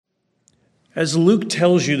As Luke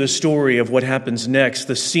tells you the story of what happens next,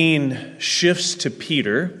 the scene shifts to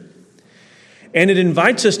Peter, and it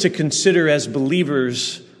invites us to consider as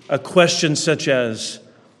believers a question such as,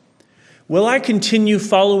 will I continue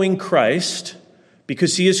following Christ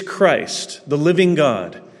because he is Christ, the living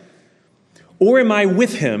God? Or am I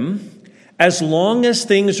with him as long as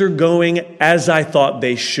things are going as I thought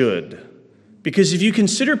they should? Because if you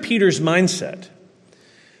consider Peter's mindset,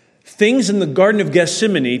 things in the Garden of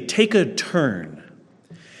Gethsemane take a turn.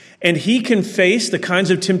 And he can face the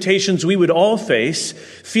kinds of temptations we would all face,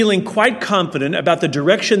 feeling quite confident about the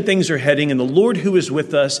direction things are heading and the Lord who is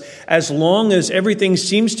with us, as long as everything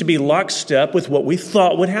seems to be lockstep with what we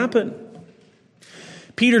thought would happen.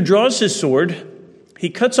 Peter draws his sword,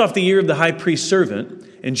 he cuts off the ear of the high priest's servant,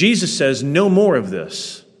 and Jesus says, no more of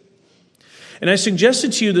this. And I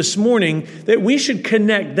suggested to you this morning that we should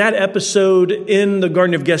connect that episode in the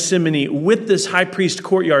Garden of Gethsemane with this high priest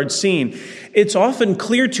courtyard scene. It's often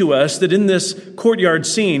clear to us that in this courtyard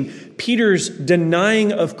scene, Peter's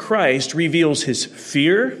denying of Christ reveals his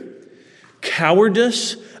fear,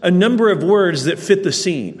 cowardice, a number of words that fit the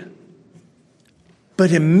scene.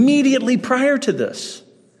 But immediately prior to this,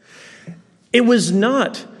 it was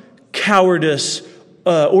not cowardice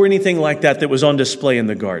or anything like that was on display in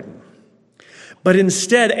the garden. But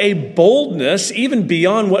instead, a boldness, even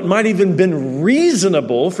beyond what might even been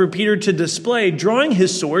reasonable for Peter to display, drawing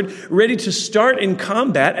his sword, ready to start in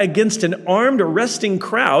combat against an armed, arresting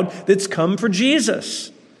crowd that's come for Jesus.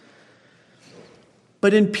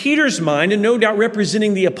 But in Peter's mind, and no doubt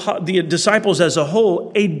representing the disciples as a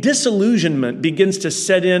whole, a disillusionment begins to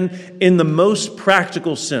set in the most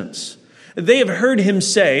practical sense. They have heard him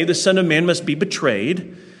say, the Son of Man must be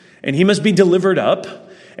betrayed, and he must be delivered up,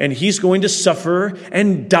 and he's going to suffer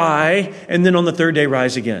and die, and then on the third day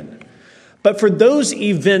rise again. But for those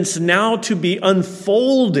events now to be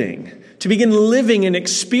unfolding, to begin living and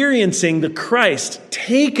experiencing the Christ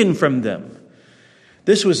taken from them,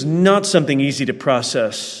 this was not something easy to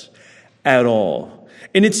process at all.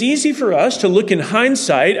 And it's easy for us to look in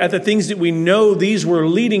hindsight at the things that we know these were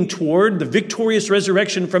leading toward, the victorious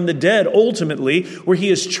resurrection from the dead, ultimately, where he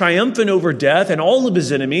is triumphant over death and all of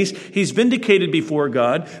his enemies. He's vindicated before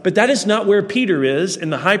God. But that is not where Peter is in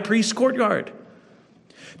the high priest's courtyard.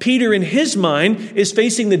 Peter, in his mind, is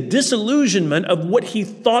facing the disillusionment of what he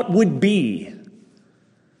thought would be.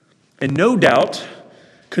 And no doubt,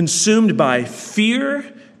 consumed by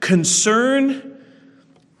fear, concern,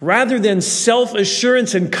 rather than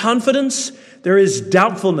self-assurance and confidence, there is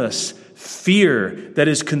doubtfulness, fear that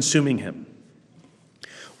is consuming him.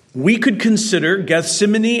 We could consider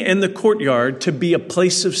Gethsemane and the courtyard to be a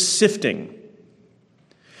place of sifting.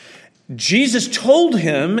 Jesus told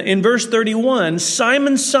him in verse 31,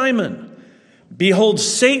 Simon, Simon, behold,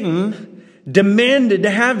 Satan demanded to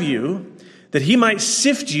have you, that he might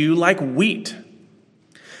sift you like wheat.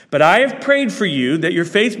 But I have prayed for you that your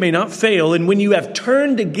faith may not fail, and when you have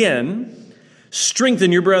turned again,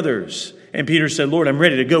 strengthen your brothers. And Peter said, Lord, I'm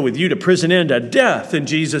ready to go with you to prison and to death. And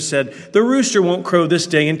Jesus said, the rooster won't crow this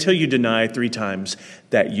day until you deny 3 times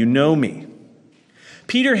that you know me.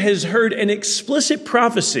 Peter has heard an explicit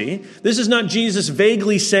prophecy. This is not Jesus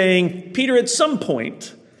vaguely saying, Peter, at some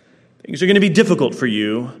point, things are going to be difficult for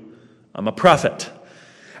you. I'm a prophet.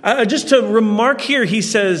 Just to remark here, he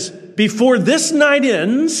says, before this night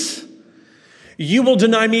ends, you will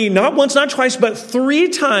deny me not once, not twice, but 3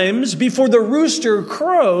 times before the rooster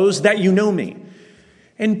crows that you know me.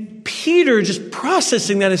 And Peter, just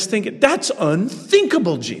processing that, is thinking, that's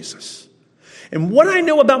unthinkable, Jesus. And what I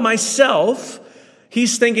know about myself,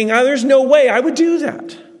 he's thinking, there's no way I would do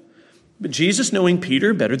that. But Jesus, knowing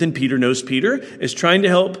Peter better than Peter knows Peter, is trying to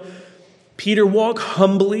help Peter walk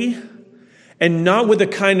humbly and not with a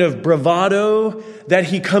kind of bravado that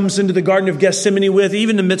he comes into the Garden of Gethsemane with.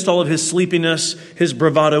 Even amidst all of his sleepiness, his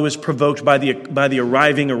bravado is provoked by the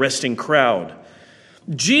arriving, arresting crowd.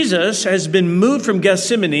 Jesus has been moved from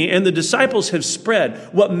Gethsemane, and the disciples have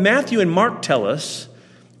spread. What Matthew and Mark tell us,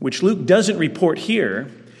 which Luke doesn't report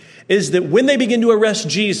here, is that when they begin to arrest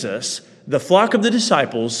Jesus, the flock of the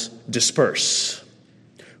disciples disperse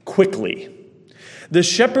quickly. The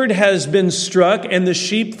shepherd has been struck and the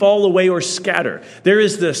sheep fall away or scatter. There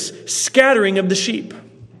is this scattering of the sheep.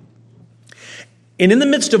 And in the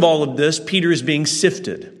midst of all of this, Peter is being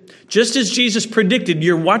sifted. Just as Jesus predicted,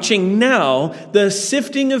 you're watching now the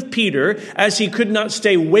sifting of Peter as he could not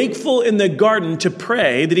stay wakeful in the garden to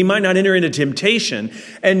pray that he might not enter into temptation.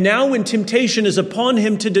 And now when temptation is upon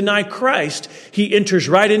him to deny Christ, he enters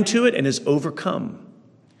right into it and is overcome.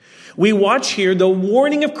 We watch here the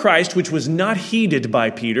warning of Christ, which was not heeded by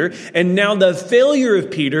Peter, and now the failure of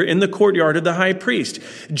Peter in the courtyard of the high priest.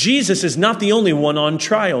 Jesus is not the only one on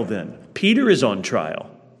trial then. Peter is on trial.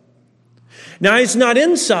 Now, he's not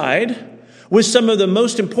inside with some of the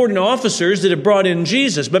most important officers that have brought in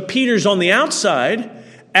Jesus, but Peter's on the outside,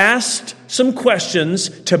 asked some questions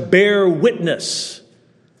to bear witness.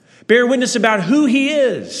 Bear witness about who he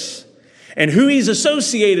is and who he's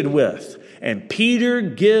associated with. And Peter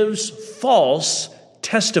gives false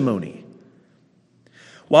testimony.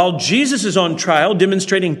 While Jesus is on trial,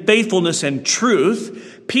 demonstrating faithfulness and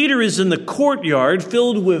truth, Peter is in the courtyard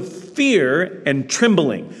filled with fear and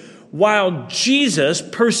trembling. While Jesus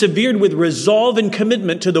persevered with resolve and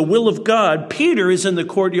commitment to the will of God, Peter is in the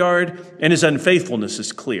courtyard and his unfaithfulness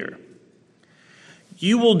is clear.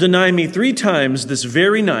 You will deny me 3 times this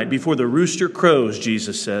very night before the rooster crows,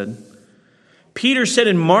 Jesus said. Peter said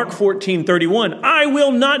in Mark 14:31, I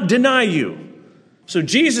will not deny you. So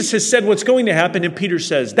Jesus has said what's going to happen, and Peter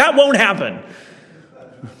says, that won't happen.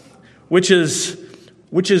 Which is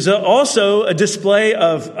also a display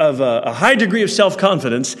of a high degree of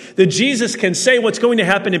self-confidence that Jesus can say what's going to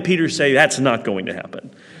happen, and Peter say that's not going to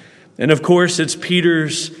happen. And of course, it's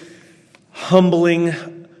Peter's humbled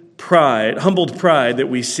pride that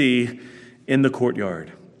we see in the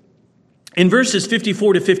courtyard. In verses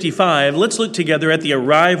 54 to 55, let's look together at the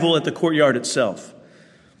arrival at the courtyard itself.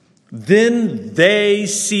 Then they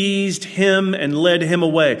seized him and led him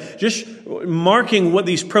away. Just marking what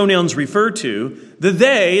these pronouns refer to. The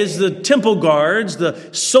they is the temple guards, the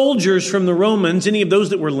soldiers from the Romans, any of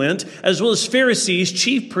those that were lent, as well as Pharisees,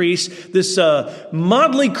 chief priests, this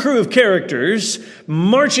motley crew of characters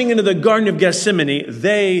marching into the Garden of Gethsemane.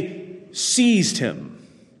 They seized him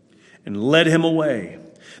and led him away.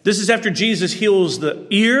 This is after Jesus heals the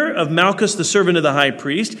ear of Malchus, the servant of the high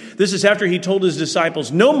priest. This is after he told his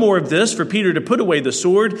disciples, no more of this, for Peter to put away the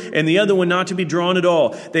sword and the other one not to be drawn at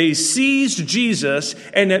all. They seized Jesus,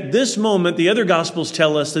 and at this moment, the other Gospels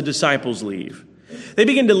tell us the disciples leave. They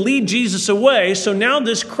begin to lead Jesus away. So now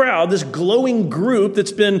this crowd, this glowing group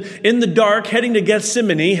that's been in the dark heading to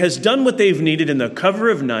Gethsemane has done what they've needed in the cover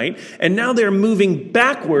of night. And now they're moving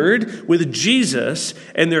backward with Jesus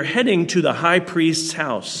and they're heading to the high priest's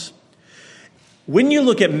house. When you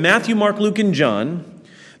look at Matthew, Mark, Luke, and John,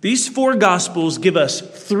 these 4 Gospels give us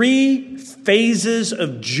 3 phases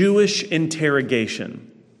of Jewish interrogation.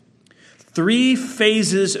 3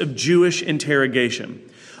 phases of Jewish interrogation.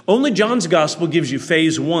 Only John's gospel gives you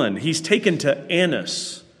phase 1. He's taken to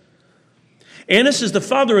Annas. Annas is the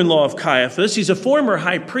father-in-law of Caiaphas. He's a former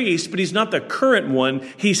high priest, but he's not the current one.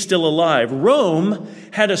 He's still alive. Rome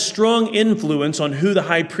had a strong influence on who the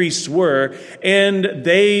high priests were, and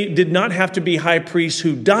they did not have to be high priests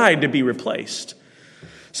who died to be replaced.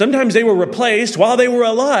 Sometimes they were replaced while they were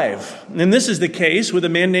alive. And this is the case with a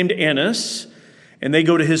man named Annas. And they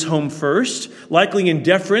go to his home first, likely in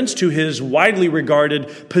deference to his widely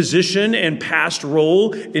regarded position and past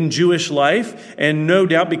role in Jewish life, and no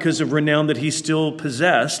doubt because of renown that he still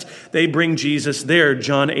possessed. They bring Jesus there,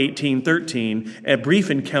 John 18:13, a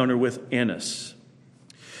brief encounter with Annas.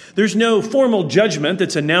 There's no formal judgment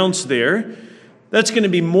that's announced there. That's going to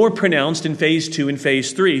be more pronounced in phase 2 and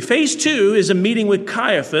phase 3. Phase 2 is a meeting with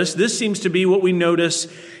Caiaphas. This seems to be what we notice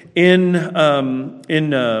in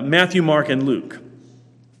Matthew, Mark, and Luke.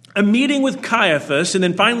 A meeting with Caiaphas, and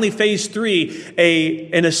then finally phase 3,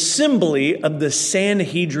 an assembly of the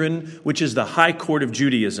Sanhedrin, which is the high court of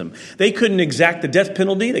Judaism. They couldn't exact the death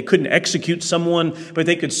penalty, they couldn't execute someone, but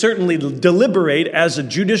they could certainly deliberate as a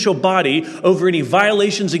judicial body over any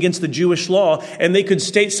violations against the Jewish law, and they could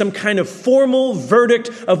state some kind of formal verdict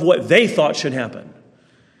of what they thought should happen.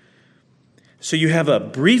 So you have a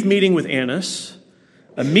brief meeting with Annas,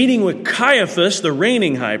 a meeting with Caiaphas, the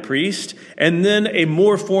reigning high priest, and then a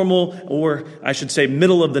more formal, or I should say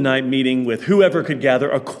middle of the night meeting with whoever could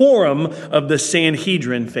gather, a quorum of the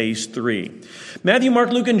Sanhedrin, phase 3. Matthew,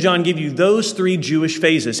 Mark, Luke, and John give you those 3 Jewish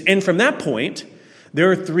phases. And from that point,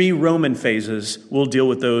 there are 3 Roman phases. We'll deal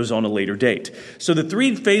with those on a later date. So the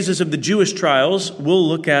 3 phases of the Jewish trials, we'll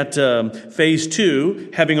look at phase 2,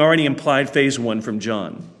 having already implied phase 1 from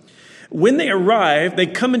John. When they arrive, they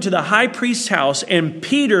come into the high priest's house, and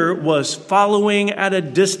Peter was following at a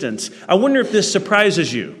distance. I wonder if this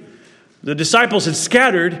surprises you. The disciples had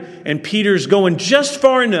scattered, and Peter's going just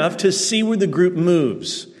far enough to see where the group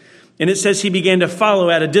moves. And it says he began to follow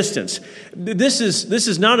at a distance. This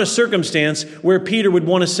is not a circumstance where Peter would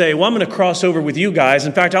want to say, well, I'm going to cross over with you guys.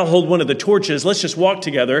 In fact, I'll hold one of the torches. Let's just walk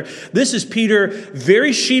together. This is Peter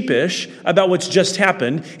very sheepish about what's just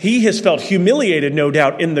happened. He has felt humiliated, no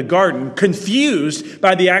doubt, in the garden, confused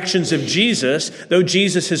by the actions of Jesus, though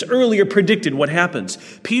Jesus has earlier predicted what happens.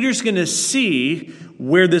 Peter's going to see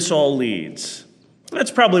where this all leads. That's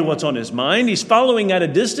probably what's on his mind. He's following at a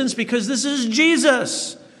distance because this is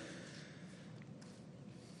Jesus.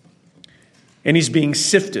 And he's being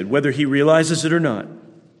sifted, whether he realizes it or not.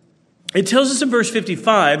 It tells us in verse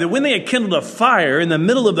 55 that when they had kindled a fire in the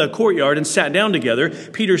middle of the courtyard and sat down together,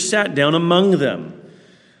 Peter sat down among them.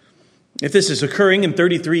 If this is occurring in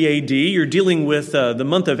 33 AD, you're dealing with the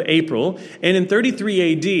month of April. And in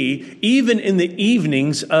 33 AD, even in the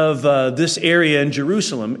evenings of this area in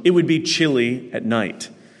Jerusalem, it would be chilly at night.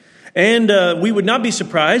 And we would not be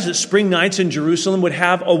surprised that spring nights in Jerusalem would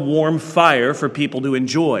have a warm fire for people to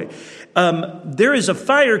enjoy. There is a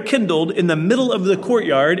fire kindled in the middle of the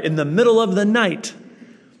courtyard in the middle of the night.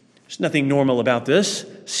 There's nothing normal about this.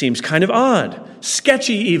 Seems kind of odd,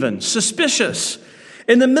 sketchy even, suspicious.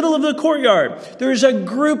 In the middle of the courtyard, there's a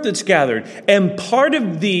group that's gathered. And part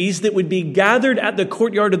of these that would be gathered at the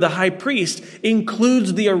courtyard of the high priest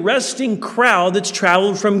includes the arresting crowd that's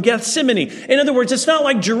traveled from Gethsemane. In other words, it's not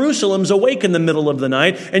like Jerusalem's awake in the middle of the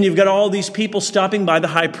night and you've got all these people stopping by the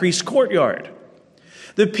high priest's courtyard.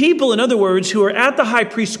 The people, in other words, who are at the high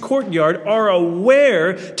priest's courtyard are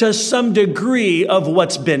aware to some degree of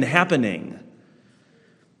what's been happening.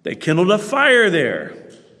 They kindled a fire there.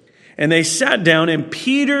 And they sat down, and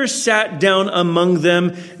Peter sat down among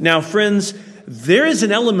them. Now, friends, there is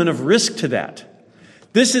an element of risk to that.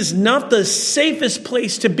 This is not the safest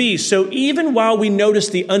place to be. So even while we notice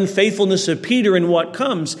the unfaithfulness of Peter and what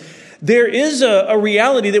comes, there is a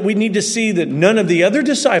reality that we need to see that none of the other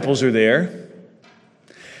disciples are there.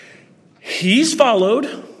 He's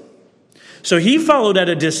followed. So he followed at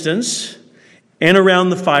a distance, and around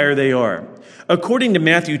the fire they are. According to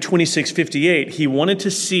Matthew 26:58, he wanted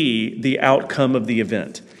to see the outcome of the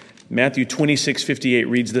event. Matthew 26:58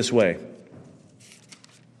 reads this way.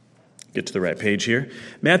 Get to the right page here.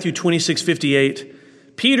 Matthew 26:58,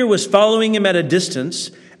 Peter was following him at a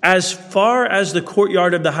distance as far as the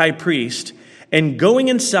courtyard of the high priest, and going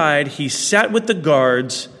inside, he sat with the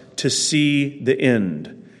guards to see the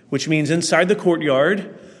end. Which means inside the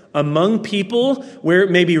courtyard, among people where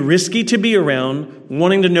it may be risky to be around,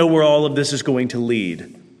 wanting to know where all of this is going to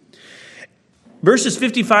lead. Verses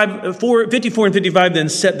 54 and 55 then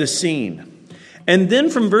set the scene. And then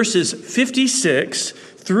from verses 56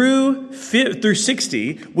 through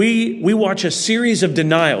 60, we watch a series of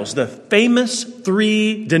denials, the famous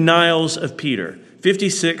 3 denials of Peter,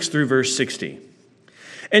 56 through verse 60.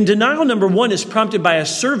 And denial number 1 is prompted by a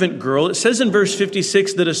servant girl. It says in verse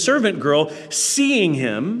 56 that a servant girl, seeing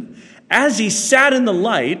him as he sat in the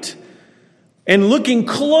light and looking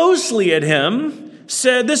closely at him,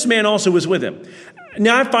 said, "This man also was with him."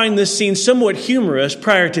 Now, I find this scene somewhat humorous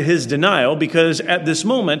prior to his denial, because at this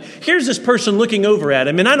moment, here's this person looking over at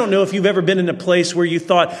him. And I don't know if you've ever been in a place where you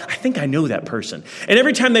thought, I think I know that person. And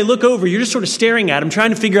every time they look over, you're just sort of staring at them,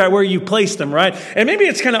 trying to figure out where you place them, right? And maybe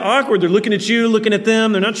it's kind of awkward. They're looking at you, looking at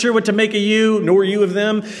them. They're not sure what to make of you, nor you of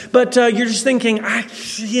them. But you're just thinking, I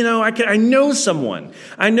know someone.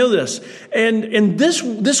 I know this. And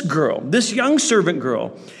this girl, this young servant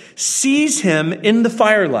girl, sees him in the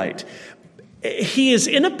firelight. He is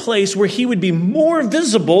in a place where he would be more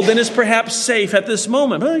visible than is perhaps safe at this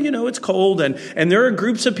moment. Well, it's cold and there are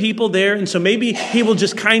groups of people there, and so maybe he will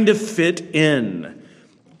just kind of fit in.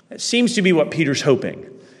 It seems to be what Peter's hoping.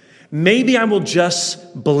 Maybe I will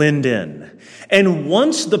just blend in. And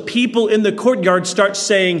once the people in the courtyard start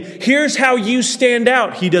saying, here's how you stand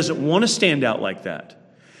out, he doesn't want to stand out like that.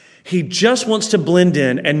 He just wants to blend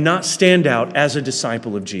in and not stand out as a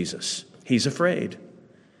disciple of Jesus. He's afraid.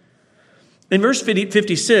 In verse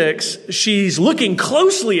 56, she's looking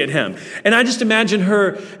closely at him. And I just imagine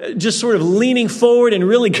her just sort of leaning forward and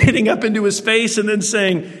really getting up into his face and then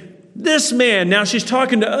saying, this man, now she's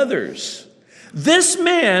talking to others, this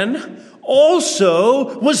man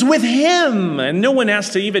also was with him. And no one has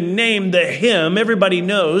to even name the him. Everybody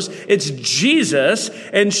knows it's Jesus.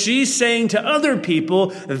 And she's saying to other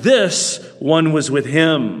people, this one was with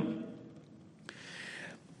him.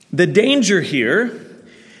 The danger here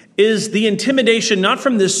is the intimidation not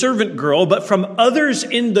from this servant girl, but from others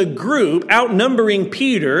in the group outnumbering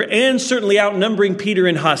Peter, and certainly outnumbering Peter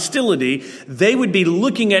in hostility. They would be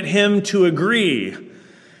looking at him to agree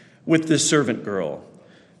with this servant girl.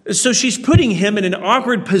 So she's putting him in an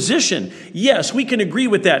awkward position. Yes, we can agree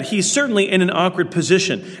with that. He's certainly in an awkward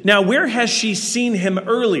position. Now, where has she seen him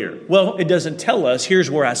earlier? Well, it doesn't tell us. Here's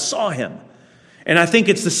where I saw him. And I think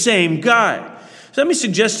it's the same guy. So let me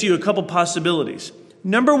suggest to you a couple possibilities.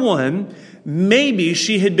 Number one, maybe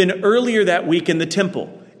she had been earlier that week in the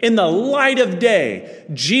temple. In the light of day,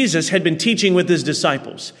 Jesus had been teaching with his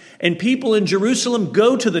disciples. And people in Jerusalem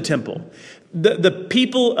go to the temple. The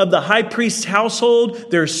people of the high priest's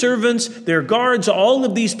household, their servants, their guards, all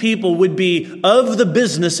of these people would be of the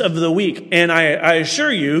business of the week. And I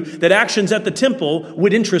assure you that actions at the temple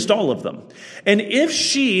would interest all of them. And if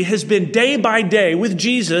she has been day by day with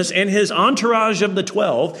Jesus and his entourage of the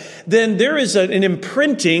 12, then there is an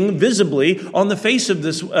imprinting visibly on the face of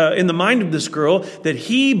this, in the mind of this girl, that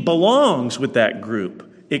he belongs with that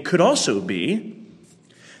group. It could also be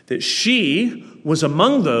that she was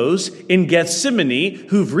among those in Gethsemane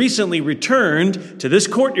who've recently returned to this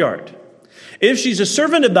courtyard. If she's a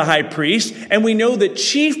servant of the high priest, and we know that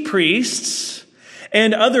chief priests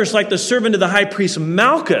and others like the servant of the high priest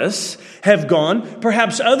Malchus have gone,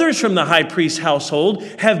 perhaps others from the high priest's household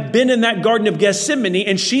have been in that Garden of Gethsemane,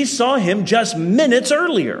 and she saw him just minutes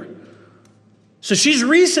earlier. So she's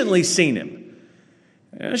recently seen him.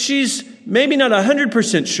 She's maybe not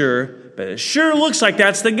 100% sure, but it sure looks like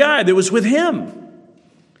that's the guy that was with him.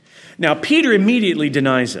 Now, Peter immediately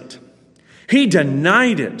denies it. He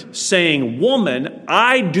denied it, saying, "Woman,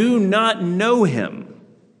 I do not know him."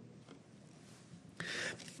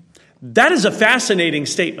 That is a fascinating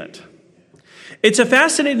statement. It's a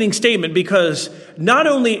fascinating statement because not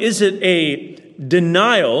only is it a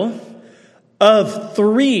denial of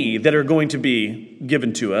three that are going to be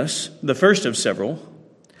given to us, the first of several,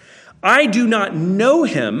 "I do not know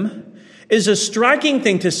him," is a striking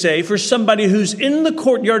thing to say for somebody who's in the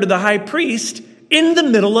courtyard of the high priest in the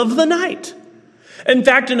middle of the night. In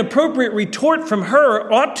fact, an appropriate retort from her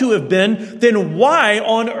ought to have been, "Then why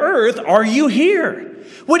on earth are you here?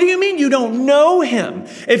 What do you mean you don't know him?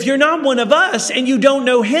 If you're not one of us and you don't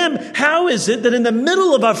know him, how is it that in the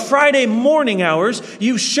middle of a Friday morning hours,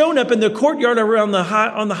 you've shown up in the courtyard around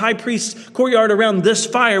on the high priest's courtyard around this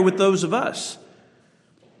fire with those of us?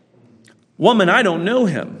 Woman, I don't know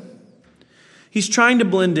him." He's trying to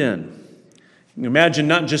blend in. Imagine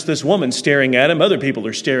not just this woman staring at him. Other people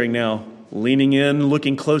are staring now, leaning in,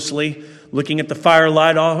 looking closely, looking at the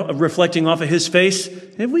firelight reflecting off of his face.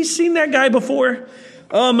 Have we seen that guy before?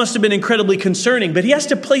 Oh, it must have been incredibly concerning. But he has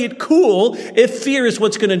to play it cool if fear is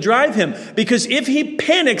what's going to drive him. Because if he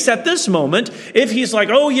panics at this moment, if he's like,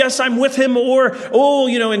 "Oh, yes, I'm with him," or,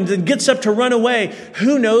 and then gets up to run away,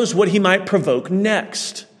 who knows what he might provoke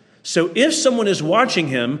next. So if someone is watching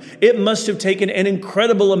him, it must have taken an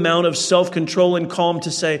incredible amount of self-control and calm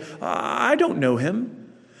to say, "I don't know him."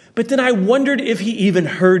 But then I wondered if he even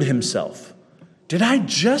heard himself. Did I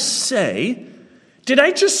just say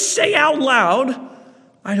out loud,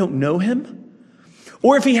 "I don't know him"?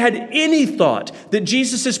 Or if he had any thought that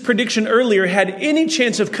Jesus' prediction earlier had any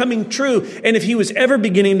chance of coming true, and if he was ever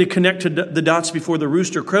beginning to connect to the dots before the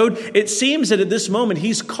rooster crowed, it seems that at this moment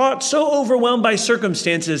he's caught so overwhelmed by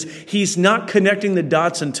circumstances, he's not connecting the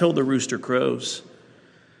dots until the rooster crows.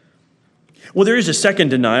 Well, there is a second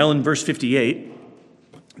denial in verse 58.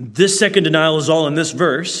 This second denial is all in this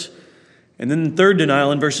verse. And then the third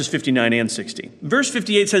denial in verses 59 and 60. Verse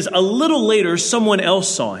 58 says, "A little later, someone else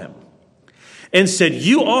saw him and said,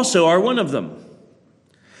 'You also are one of them.'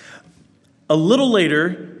 A little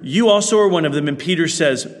later, you also are one of them." And Peter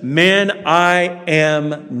says, "Man, I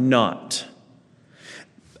am not."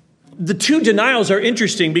 The two denials are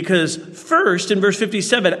interesting because first, in verse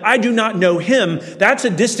 57, "I do not know him." That's a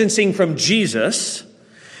distancing from Jesus.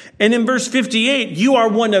 And in verse 58, "You are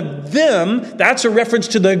one of them." That's a reference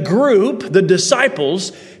to the group, the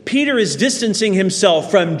disciples. Peter is distancing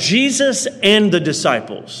himself from Jesus and the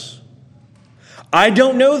disciples. I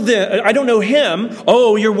don't know him.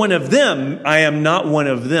 "Oh, you're one of them." I am not one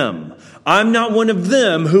of them. I'm not one of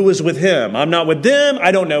them who was with him. I'm not with them.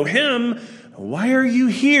 I don't know him. Why are you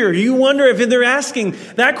here? You wonder if they're asking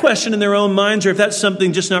that question in their own minds, or if that's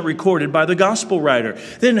something just not recorded by the gospel writer.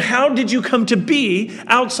 Then how did you come to be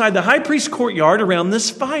outside the high priest's courtyard around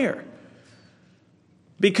this fire?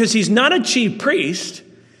 Because he's not a chief priest.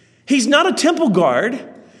 He's not a temple guard.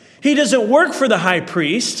 He doesn't work for the high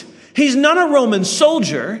priest. He's not a Roman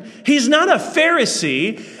soldier. He's not a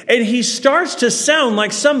Pharisee. And he starts to sound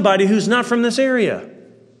like somebody who's not from this area.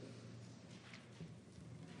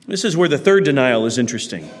 This is where the third denial is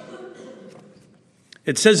interesting.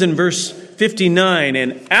 It says in verse 59,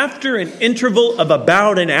 "And after an interval of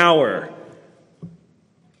about an hour,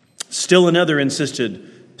 still another insisted,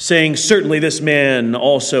 saying, "Certainly this man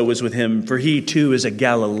also was with him, for he too is a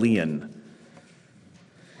Galilean."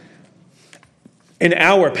 An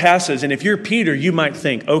hour passes, and if you're Peter, you might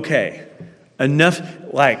think, okay, enough,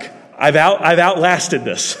 I've outlasted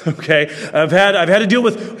this, okay? I've had to deal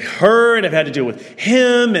with her, and I've had to deal with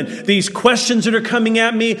him, and these questions that are coming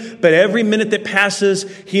at me, but every minute that passes,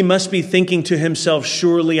 he must be thinking to himself,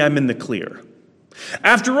 surely I'm in the clear.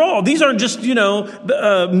 After all, these aren't just,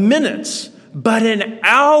 minutes, but an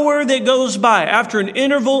hour that goes by. After an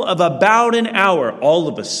interval of about an hour, all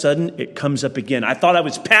of a sudden it comes up again. I thought I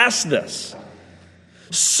was past this.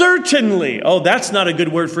 Certainly. Oh, that's not a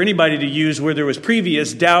good word for anybody to use where there was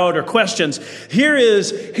previous doubt or questions. Here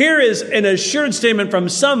is an assured statement from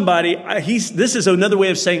somebody. This is another way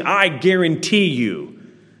of saying, I guarantee you,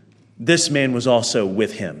 this man was also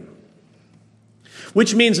with him.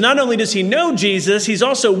 Which means not only does he know Jesus, he's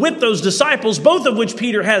also with those disciples, both of which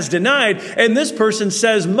Peter has denied. And this person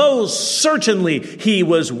says, most certainly he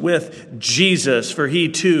was with Jesus, for he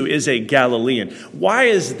too is a Galilean. Why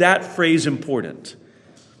is that phrase important?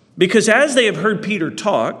 Because as they have heard Peter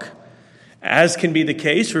talk, as can be the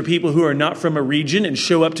case for people who are not from a region and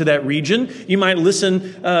show up to that region, you might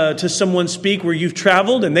listen to someone speak where you've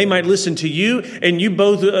traveled, and they might listen to you, and you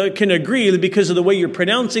both can agree that because of the way you're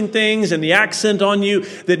pronouncing things and the accent on you,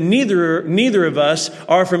 that neither of us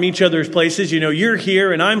are from each other's places. You're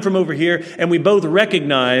here and I'm from over here, and we both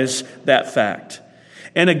recognize that fact.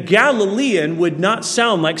 And a Galilean would not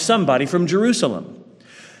sound like somebody from Jerusalem.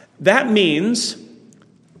 That means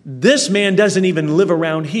this man doesn't even live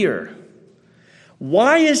around here.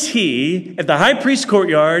 Why is he at the high priest's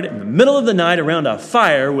courtyard in the middle of the night around a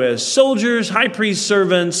fire with soldiers, high priest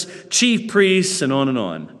servants, chief priests, and on and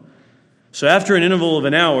on? So after an interval of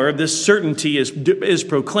an hour, this certainty is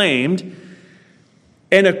proclaimed.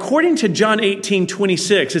 And according to John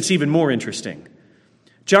 18:26, it's even more interesting.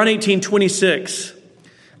 John 18:26,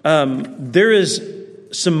 there is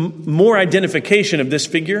some more identification of this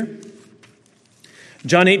figure.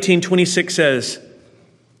 John 18:26 says,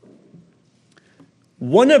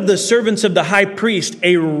 one of the servants of the high priest,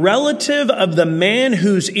 a relative of the man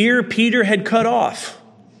whose ear Peter had cut off,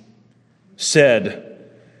 said,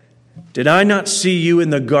 "Did I not see you in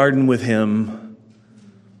the garden with him?"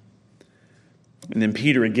 And then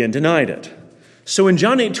Peter again denied it. So in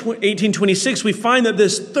John 18:26, we find that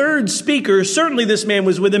this third speaker, certainly this man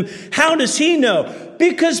was with him. How does he know?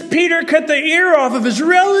 Because Peter cut the ear off of his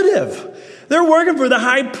relative. They're working for the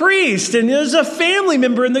high priest, and there's a family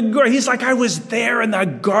member in the garden. He's like, I was there in the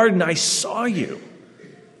garden. I saw you.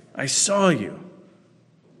 I saw you.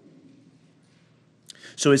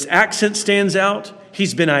 So his accent stands out.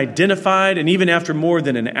 He's been identified, and even after more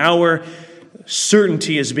than an hour,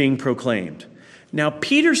 certainty is being proclaimed. Now,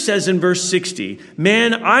 Peter says in verse 60,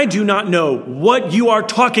 "Man, I do not know what you are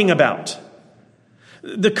talking about."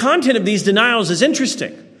 The content of these denials is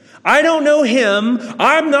interesting. I don't know him.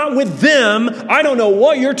 I'm not with them. I don't know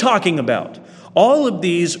what you're talking about. All of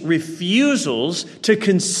these refusals to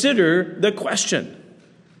consider the question.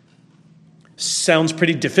 Sounds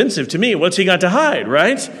pretty defensive to me. What's he got to hide,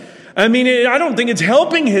 right? I mean, I don't think it's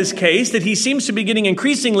helping his case that he seems to be getting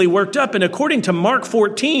increasingly worked up. And according to Mark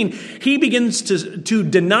 14, he begins to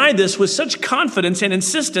deny this with such confidence and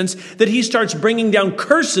insistence that he starts bringing down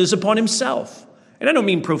curses upon himself. And I don't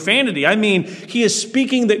mean profanity. I mean, he is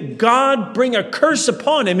speaking that God bring a curse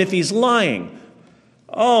upon him if he's lying.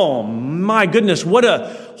 Oh my goodness, what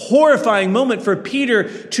a horrifying moment for Peter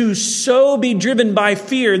to so be driven by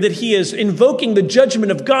fear that he is invoking the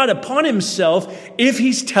judgment of God upon himself if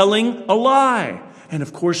he's telling a lie. And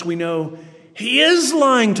of course we know he is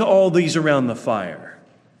lying to all these around the fire.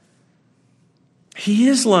 He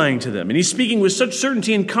is lying to them, and he's speaking with such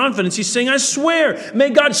certainty and confidence. He's saying, I swear, may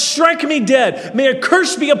God strike me dead. May a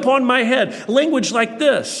curse be upon my head. Language like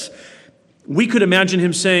this. We could imagine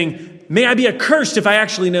him saying, may I be accursed if I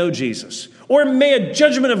actually know Jesus. Or may a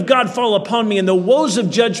judgment of God fall upon me and the woes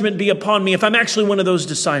of judgment be upon me if I'm actually one of those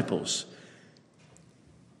disciples.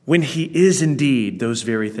 When he is indeed those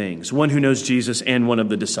very things, one who knows Jesus and one of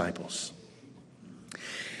the disciples.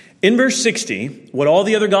 In verse 60, what all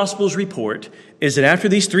the other Gospels report is that after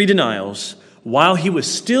these three denials, while he was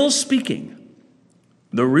still speaking,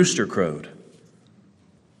 the rooster crowed.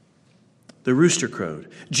 The rooster crowed.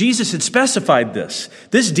 Jesus had specified this.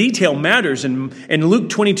 This detail matters in Luke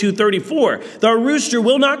 22:34. The rooster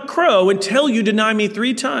will not crow until you deny me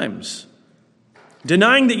 3 times.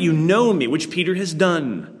 Denying that you know me, which Peter has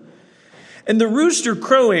done. And the rooster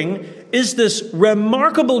crowing is this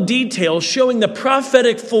remarkable detail showing the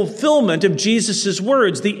prophetic fulfillment of Jesus'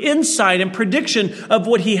 words, the insight and prediction of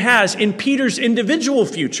what he has in Peter's individual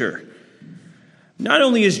future. Not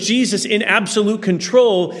only is Jesus in absolute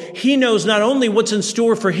control, he knows not only what's in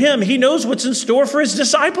store for him, he knows what's in store for his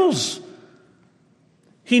disciples.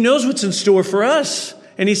 He knows what's in store for us.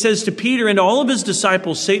 And he says to Peter and all of his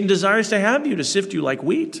disciples, Satan desires to have you, to sift you like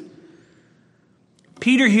wheat.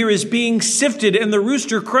 Peter here is being sifted, and the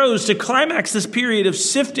rooster crows to climax this period of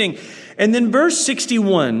sifting. And then verse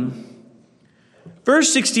 61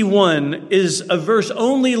 is a verse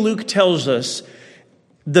only Luke tells us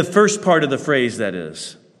the first part of the phrase, that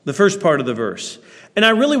is, the first part of the verse. And I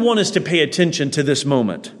really want us to pay attention to this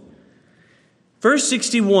moment. Verse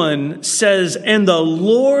 61 says, and the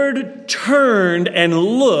Lord turned and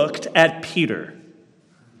looked at Peter.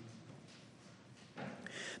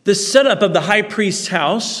 The setup of the high priest's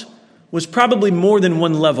house was probably more than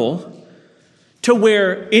one level, to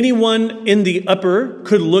where anyone in the upper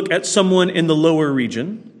could look at someone in the lower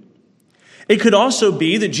region. It could also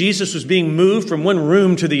be that Jesus was being moved from one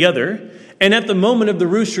room to the other, and at the moment of the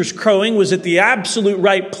rooster's crowing was at the absolute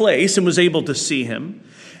right place and was able to see him.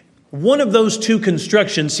 One of those two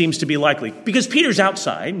constructions seems to be likely, because Peter's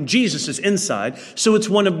outside and Jesus is inside, so it's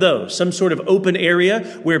one of those, some sort of open area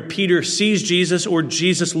where Peter sees Jesus or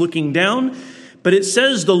Jesus looking down. But it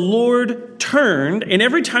says the Lord turned, and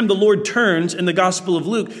every time the Lord turns in the Gospel of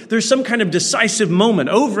Luke, there's some kind of decisive moment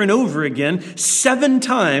over and over again. 7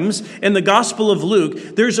 times in the Gospel of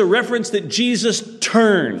Luke, there's a reference that Jesus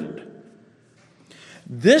turned.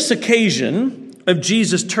 This occasion of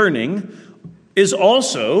Jesus turning is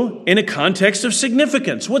also in a context of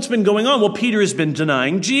significance. What's been going on? Well, Peter has been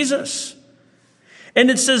denying Jesus. And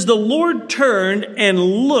it says the Lord turned and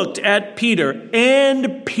looked at Peter,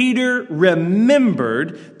 and Peter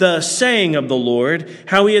remembered the saying of the Lord,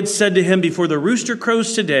 how he had said to him, before the rooster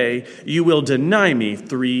crows today, you will deny me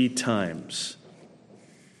 3 times.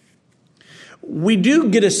 We do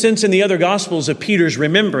get a sense in the other Gospels of Peter's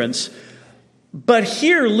remembrance, but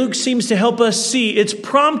here Luke seems to help us see it's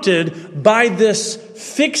prompted by this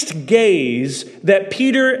fixed gaze that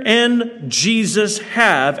Peter and Jesus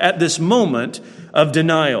have at this moment of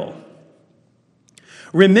denial.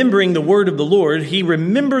 Remembering the word of the Lord, he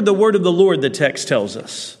remembered the word of the Lord, the text tells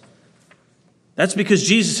us. That's because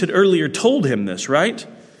Jesus had earlier told him this, right?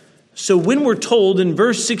 So when we're told in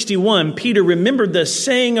verse 61, Peter remembered the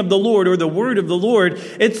saying of the Lord or the word of the Lord,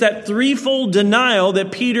 it's that threefold denial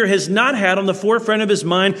that Peter has not had on the forefront of his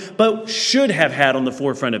mind, but should have had on the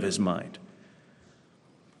forefront of his mind.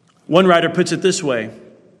 One writer puts it this way: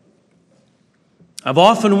 I've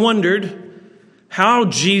often wondered how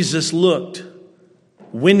Jesus looked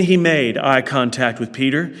when he made eye contact with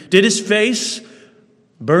Peter. Did his face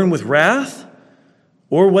burn with wrath?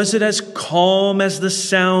 Or was it as calm as the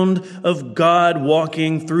sound of God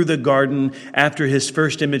walking through the garden after his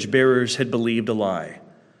first image bearers had believed a lie?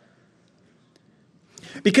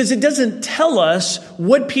 Because it doesn't tell us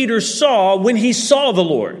what Peter saw when he saw the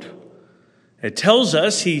Lord. It tells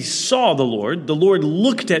us he saw the Lord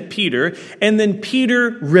looked at Peter, and then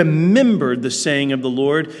Peter remembered the saying of the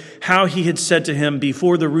Lord, how he had said to him,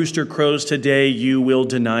 before the rooster crows today, you will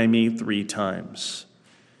deny me 3 times.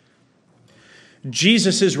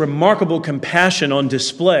 Jesus' remarkable compassion on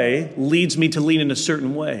display leads me to lean in a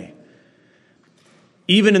certain way.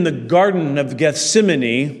 Even in the Garden of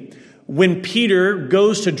Gethsemane, when Peter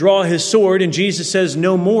goes to draw his sword and Jesus says,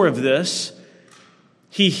 no more of this,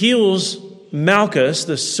 he heals Malchus,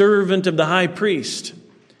 the servant of the high priest.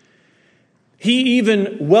 He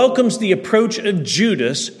even welcomes the approach of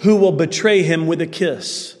Judas, who will betray him with a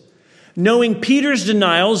kiss. Knowing Peter's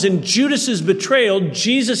denials and Judas's betrayal,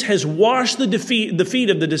 Jesus has washed the feet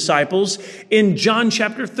of the disciples in John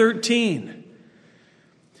chapter 13.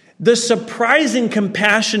 The surprising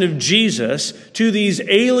compassion of Jesus to these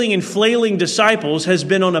ailing and flailing disciples has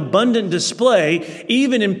been on abundant display,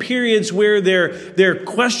 even in periods where their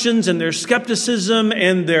questions and their skepticism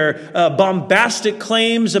and their bombastic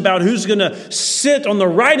claims about who's going to sit on the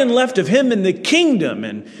right and left of him in the kingdom.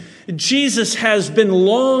 And Jesus has been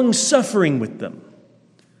long suffering with them.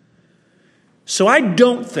 So I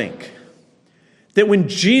don't think that when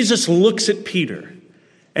Jesus looks at Peter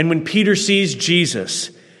and when Peter sees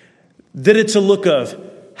Jesus, that it's a look of,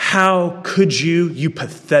 how could you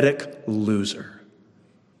pathetic loser?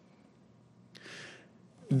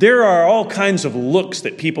 There are all kinds of looks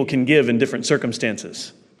that people can give in different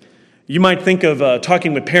circumstances. You might think of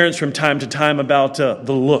talking with parents from time to time about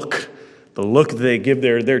the look they give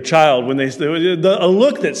their child when a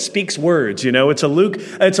look that speaks words. It's a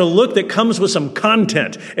look that comes with some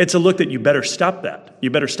content. It's a look that you better stop that. You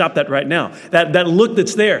better stop that right now. That look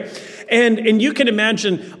that's there, and you can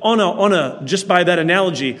imagine on a just by that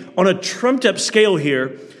analogy, on a trumped up scale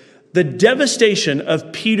here, the devastation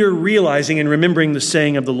of Peter realizing and remembering the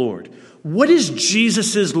saying of the Lord. What is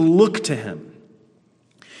Jesus' look to him?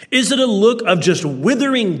 Is it a look of just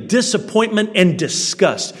withering disappointment and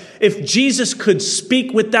disgust? If Jesus could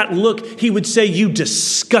speak with that look, he would say, "You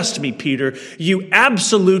disgust me, Peter. You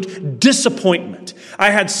absolute disappointment. I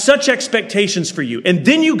had such expectations for you. And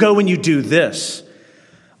then you go and you do this."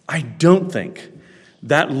 I don't think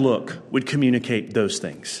that look would communicate those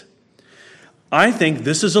things. I think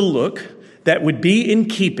this is a look that would be in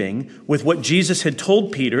keeping with what Jesus had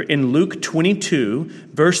told Peter in Luke 22,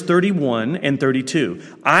 verse 31 and 32.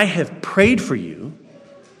 "I have prayed for you,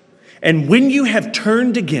 and when you have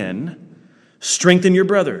turned again, strengthen your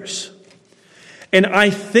brothers." And I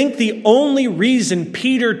think the only reason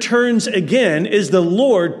Peter turns again is the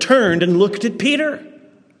Lord turned and looked at Peter.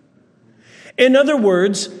 In other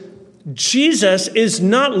words, Jesus is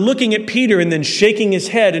not looking at Peter and then shaking his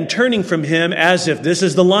head and turning from him as if this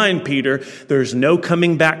is the line, Peter. There's no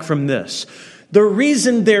coming back from this. The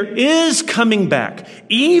reason there is coming back,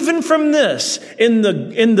 even from this, in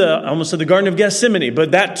the I almost said the Garden of Gethsemane,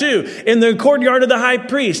 but that too, in the courtyard of the high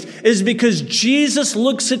priest, is because Jesus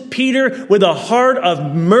looks at Peter with a heart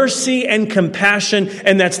of mercy and compassion,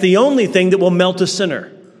 and that's the only thing that will melt a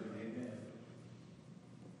sinner.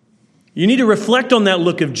 You need to reflect on that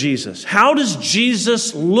look of Jesus. How does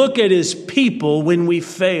Jesus look at his people when we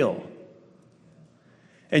fail?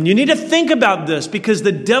 And you need to think about this, because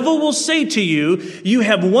the devil will say to you, "You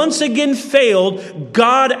have once again failed.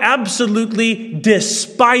 God absolutely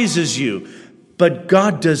despises you." But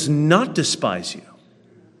God does not despise you.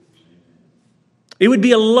 It would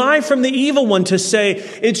be a lie from the evil one to say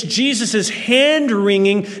it's Jesus'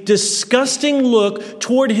 hand-wringing, disgusting look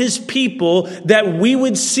toward his people that we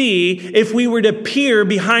would see if we were to peer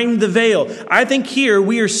behind the veil. I think here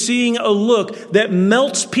we are seeing a look that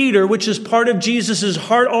melts Peter, which is part of Jesus'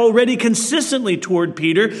 heart already consistently toward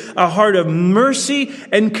Peter, a heart of mercy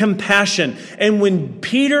and compassion. And when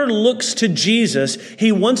Peter looks to Jesus,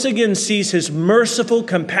 he once again sees his merciful,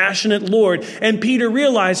 compassionate Lord. And Peter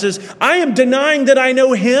realizes, I am denying that I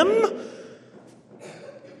know him.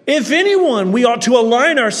 If anyone we ought to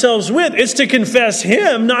align ourselves with, it's to confess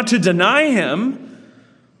him, not to deny him.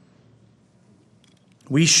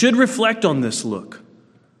 We should reflect on this look.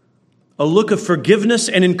 A look of forgiveness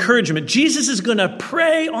and encouragement. Jesus is going to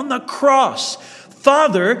pray on the cross,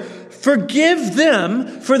 "Father, forgive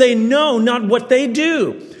them, for they know not what they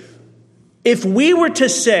do." If we were to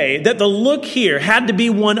say that the look here had to be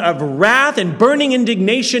one of wrath and burning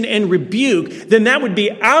indignation and rebuke, then that would be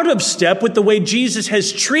out of step with the way Jesus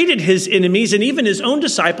has treated his enemies and even his own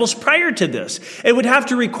disciples prior to this. It would have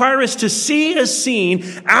to require us to see a scene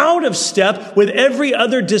out of step with every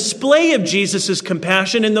other display of Jesus'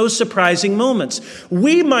 compassion in those surprising moments.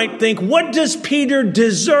 We might think, what does Peter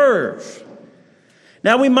deserve?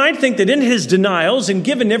 Now, we might think that in his denials and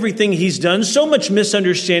given everything he's done, so much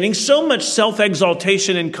misunderstanding, so much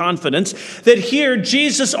self-exaltation and confidence, that here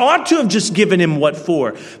Jesus ought to have just given him what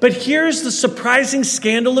for. But here's the surprising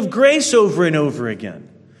scandal of grace over and over again.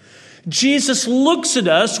 Jesus looks at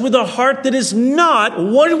us with a heart that is not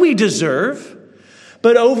what we deserve,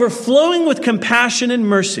 but overflowing with compassion and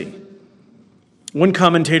mercy. One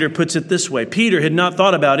commentator puts it this way: Peter had not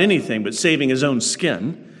thought about anything but saving his own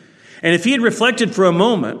skin. And if he had reflected for a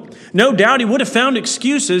moment, no doubt he would have found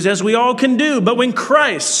excuses, as we all can do. But when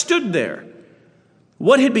Christ stood there,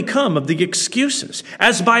 what had become of the excuses?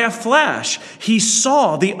 As by a flash, he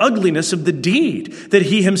saw the ugliness of the deed that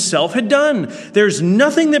he himself had done. There's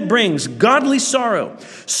nothing that brings godly sorrow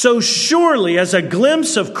so surely as a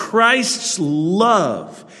glimpse of Christ's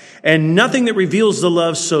love, and nothing that reveals the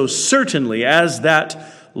love so certainly as that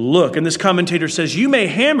look. And this commentator says, you may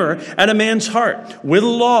hammer at a man's heart with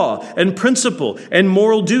law and principle and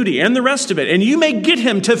moral duty and the rest of it, and you may get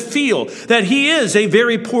him to feel that he is a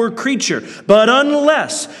very poor creature. But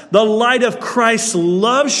unless the light of Christ's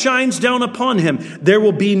love shines down upon him, there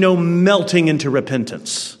will be no melting into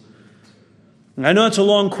repentance. I know it's a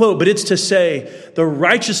long quote, but it's to say the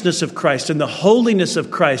righteousness of Christ and the holiness of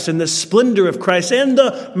Christ and the splendor of Christ and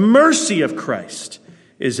the mercy of Christ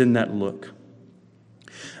is in that look.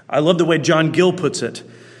 I love the way John Gill puts it.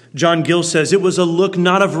 John Gill says, it was a look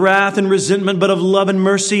not of wrath and resentment, but of love and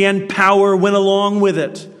mercy, and power went along with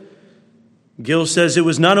it. Gill says it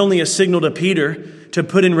was not only a signal to Peter to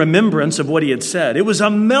put in remembrance of what he had said. It was a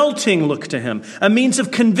melting look to him, a means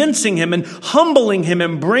of convincing him and humbling him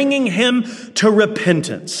and bringing him to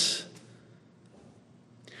repentance.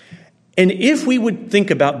 And if we would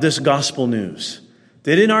think about this gospel news,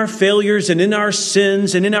 that in our failures and in our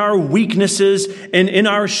sins and in our weaknesses and in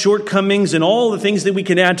our shortcomings and all the things that we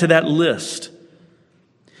can add to that list,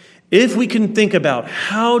 if we can think about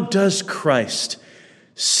how does Christ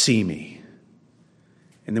see me?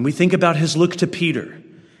 And then we think about his look to Peter.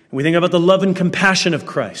 And we think about the love and compassion of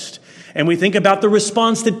Christ. And we think about the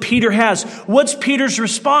response that Peter has. What's Peter's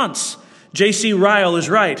response? J.C. Ryle is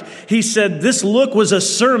right. He said this look was a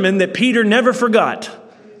sermon that Peter never forgot.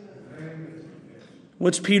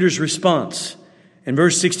 What's Peter's response? In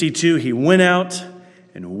verse 62, he went out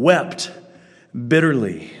and wept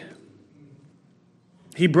bitterly.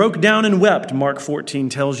 He broke down and wept, Mark 14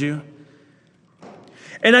 tells you.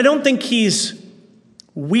 And I don't think he's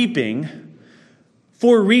weeping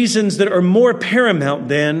for reasons that are more paramount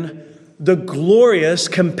than the glorious,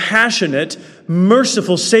 compassionate,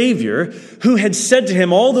 merciful Savior who had said to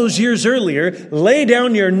him all those years earlier, lay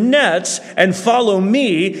down your nets and follow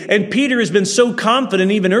me. And Peter has been so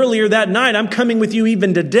confident even earlier that night, I'm coming with you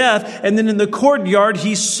even to death. And then in the courtyard,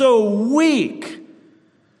 he's so weak.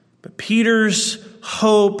 But Peter's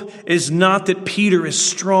hope is not that Peter is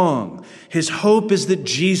strong. His hope is that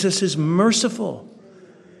Jesus is merciful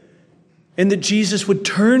and that Jesus would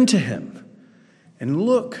turn to him and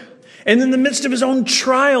look. And in the midst of his own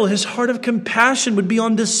trial, his heart of compassion would be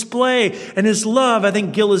on display. And his love, I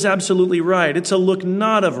think Gil is absolutely right. It's a look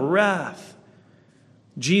not of wrath.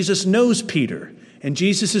 Jesus knows Peter, and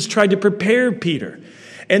Jesus has tried to prepare Peter.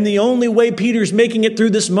 And the only way Peter's making it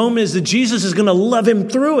through this moment is that Jesus is going to love him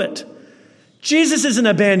through it. Jesus isn't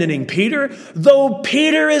abandoning Peter. Though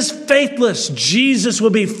Peter is faithless, Jesus will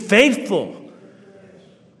be faithful.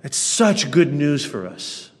 It's such good news for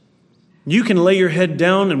us. You can lay your head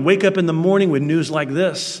down and wake up in the morning with news like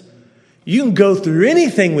this. You can go through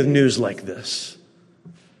anything with news like this.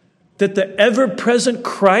 That the ever-present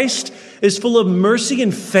Christ is full of mercy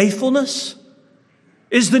and faithfulness.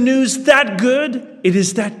 Is the news that good? It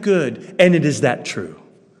is that good, and it is that true.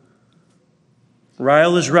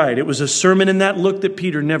 Ryle is right. It was a sermon in that look that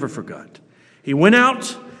Peter never forgot. He went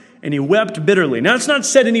out and he wept bitterly. Now, it's not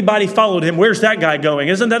said anybody followed him. Where's that guy going?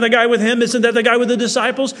 Isn't that the guy with him? Isn't that the guy with the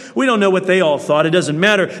disciples? We don't know what they all thought. It doesn't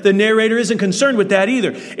matter. The narrator isn't concerned with that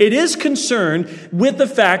either. It is concerned with the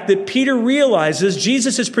fact that Peter realizes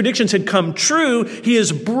Jesus' predictions had come true. He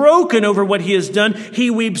is broken over what he has done.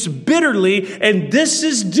 He weeps bitterly, and this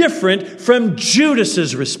is different from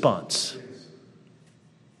Judas's response.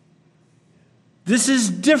 This is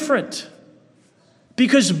different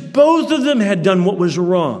because both of them had done what was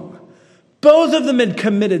wrong. Both of them had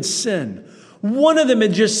committed sin. One of them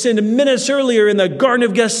had just sinned minutes earlier in the Garden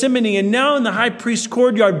of Gethsemane, and now in the high priest's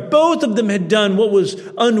courtyard, both of them had done what was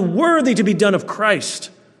unworthy to be done of Christ.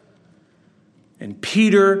 And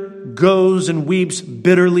Peter goes and weeps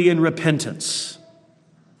bitterly in repentance.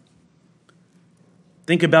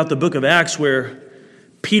 Think about the book of Acts where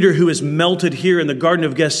Peter, who is melted here in the Garden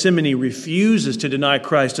of Gethsemane, refuses to deny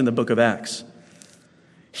Christ in the book of Acts.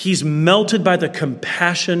 He's melted by the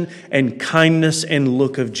compassion and kindness and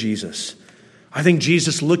look of Jesus. I think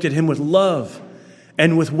Jesus looked at him with love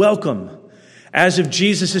and with welcome, as if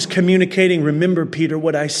Jesus is communicating, remember, Peter,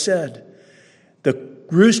 what I said. The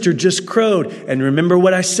rooster just crowed, and remember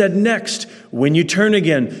what I said next. When you turn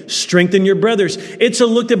again, strengthen your brothers. It's a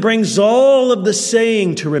look that brings all of the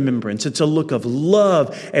saying to remembrance. It's a look of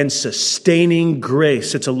love and sustaining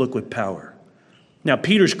grace. It's a look with power. Now,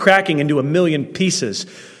 Peter's cracking into a million pieces,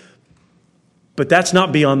 but that's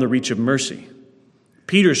not beyond the reach of mercy.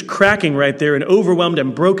 Peter's cracking right there and overwhelmed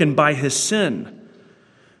and broken by his sin.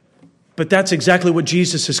 But that's exactly what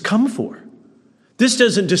Jesus has come for. This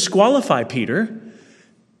doesn't disqualify Peter.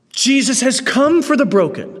 Jesus has come for the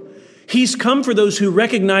broken. He's come for those who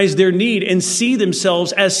recognize their need and see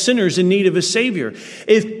themselves as sinners in need of a Savior.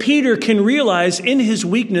 If Peter can realize in his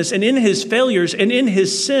weakness and in his failures and in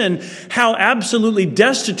his sin how absolutely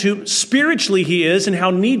destitute spiritually he is and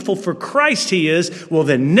how needful for Christ he is, well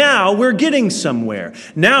then now we're getting somewhere.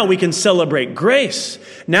 Now we can celebrate grace.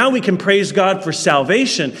 Now we can praise God for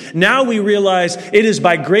salvation. Now we realize it is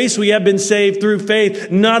by grace we have been saved through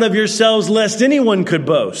faith, not of yourselves lest anyone could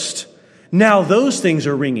boast. Now those things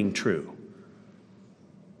are ringing true.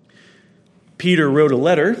 Peter wrote a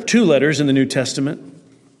letter, 2 letters in the New Testament.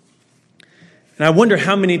 And I wonder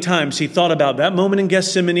how many times he thought about that moment in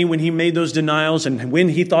Gethsemane when he made those denials, and when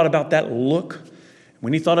he thought about that look,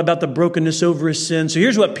 when he thought about the brokenness over his sin. So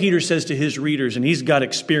here's what Peter says to his readers, and he's got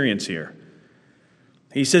experience here.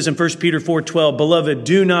 He says in 1 Peter 4:12, "Beloved,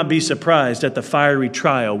 do not be surprised at the fiery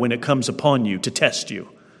trial when it comes upon you to test you,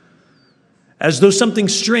 as though something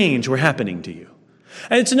strange were happening to you."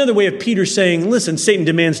 And it's another way of Peter saying, listen, Satan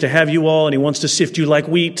demands to have you all, and he wants to sift you like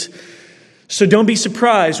wheat. So don't be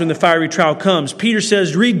surprised when the fiery trial comes. Peter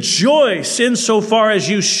says, rejoice insofar as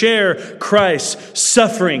you share Christ's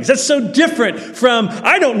sufferings. That's so different from,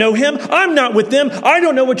 I don't know him, I'm not with them, I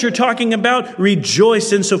don't know what you're talking about.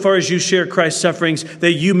 Rejoice insofar as you share Christ's sufferings,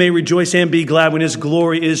 that you may rejoice and be glad when his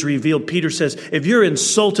glory is revealed. Peter says, if you're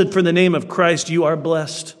insulted for the name of Christ, you are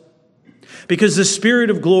blessed, because the Spirit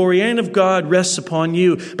of glory and of God rests upon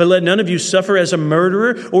you. But let none of you suffer as a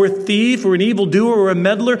murderer or a thief or an evildoer or a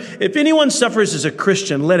meddler. If anyone suffers as a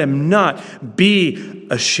Christian, let him not be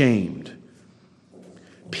ashamed.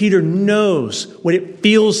 Peter knows what it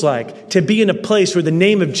feels like to be in a place where the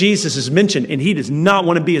name of Jesus is mentioned, and he does not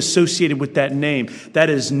want to be associated with that name. That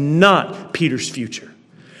is not Peter's future.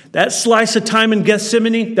 That slice of time in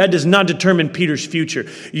Gethsemane, that does not determine Peter's future.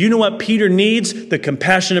 You know what Peter needs? The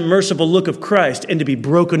compassionate, merciful look of Christ and to be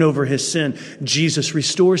broken over his sin. Jesus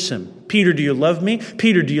restores him. Peter, do you love me?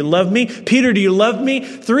 Peter, do you love me? Peter, do you love me?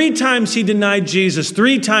 3 times he denied Jesus.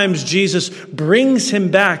 3 times Jesus brings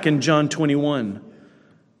him back in John 21.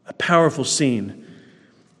 A powerful scene.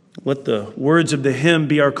 Let the words of the hymn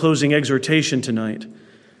be our closing exhortation tonight.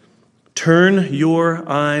 Turn your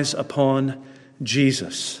eyes upon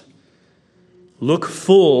Jesus. Look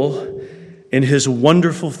full in his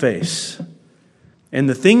wonderful face, and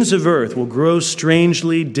the things of earth will grow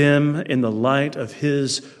strangely dim in the light of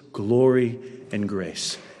his glory and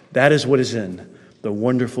grace. That is what is in the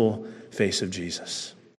wonderful face of Jesus.